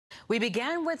We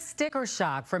began with sticker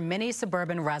shock from many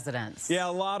suburban residents. Yeah, a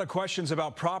lot of questions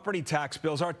about property tax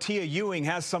bills. Our Tia Ewing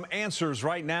has some answers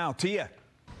right now. Tia.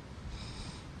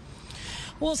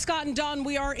 Well, Scott and Don,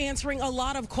 we are answering a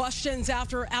lot of questions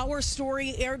after our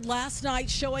story aired last night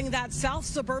showing that South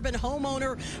suburban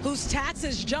homeowner whose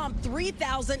taxes jumped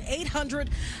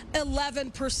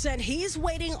 3,811%. He's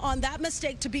waiting on that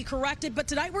mistake to be corrected, but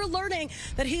tonight we're learning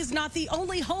that he's not the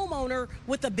only homeowner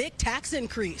with a big tax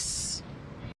increase.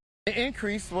 The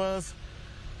increase was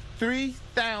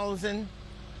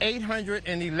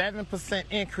 3,811%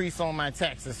 increase on my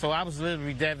taxes, so I was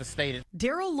literally devastated.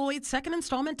 Daryl Lloyd's second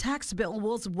installment tax bill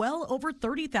was well over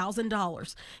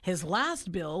 $30,000. His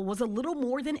last bill was a little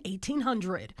more than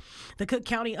 $1,800. The Cook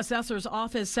County Assessor's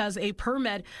Office says a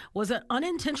permit was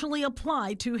unintentionally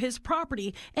applied to his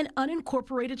property in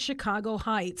unincorporated Chicago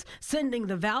Heights, sending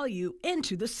the value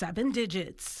into the 7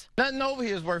 digits. Nothing over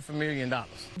here is worth $1 million.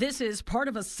 This is part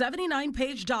of a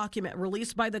 79-page document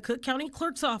released by the Cook County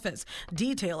Clerk's Office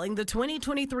detailing the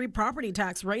 2023 property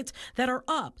tax rates that are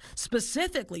up,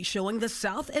 specifically showing the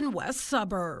south and west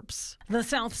suburbs. The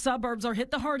south suburbs are hit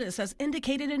the hardest, as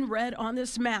indicated in red on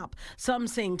this map, some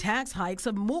seeing tax hikes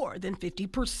of more than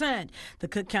 50%. The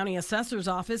Cook County Assessor's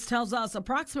Office tells us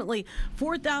approximately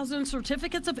 4,000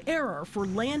 certificates of error for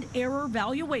land error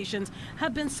valuations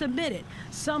have been submitted.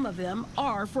 Some of them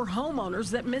are for homeowners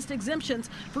that missed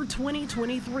exemptions for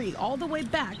 2023 all the way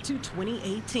back to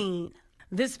 2018.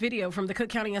 This video from the Cook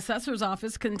County Assessor's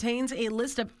Office contains a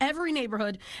list of every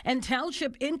neighborhood and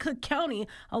township in Cook County,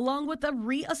 along with the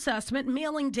reassessment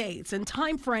mailing dates and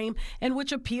time frame in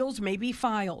which appeals may be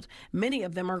filed. Many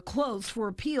of them are closed for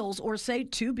appeals or say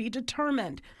to be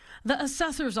determined. The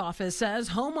Assessor's Office says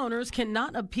homeowners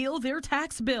cannot appeal their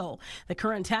tax bill. The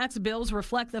current tax bills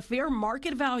reflect the fair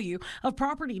market value of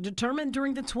property determined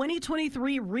during the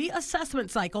 2023 reassessment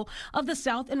cycle of the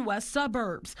south and west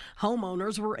suburbs.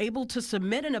 Homeowners were able to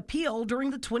submit an appeal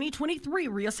during the 2023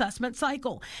 reassessment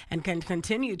cycle and can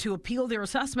continue to appeal their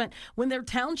assessment when their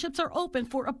townships are open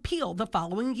for appeal the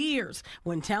following years.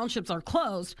 When townships are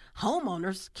closed,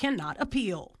 homeowners cannot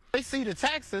appeal. They see the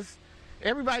taxes.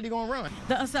 Everybody gonna run.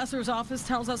 The Assessor's Office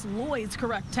tells us Lloyd's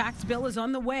correct tax bill is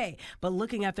on the way, but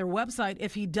looking at their website,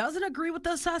 if he doesn't agree with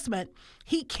the assessment,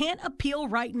 he can't appeal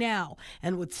right now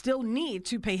and would still need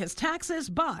to pay his taxes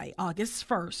by August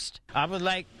 1st. I would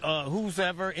like who's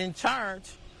ever in charge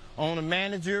on a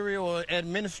managerial or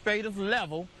administrative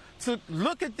level to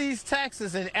look at these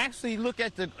taxes and actually look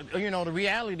at the the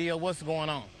reality of what's going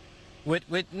on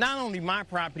with not only my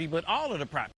property but all of the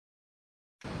property.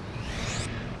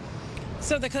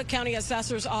 So the Cook County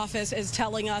Assessor's Office is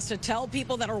telling us to tell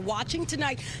people that are watching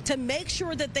tonight to make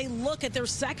sure that they look at their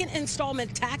second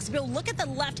installment tax bill. Look at the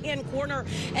left-hand corner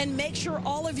and make sure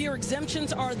all of your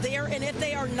exemptions are there. And if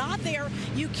they are not there,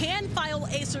 you can file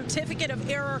a certificate of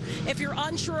error. If you're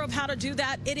unsure of how to do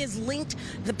that, it is linked,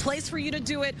 the place for you to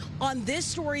do it, on this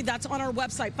story that's on our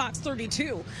website,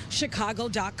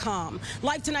 fox32chicago.com.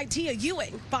 Live tonight, Tia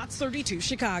Ewing, Fox 32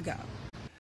 Chicago.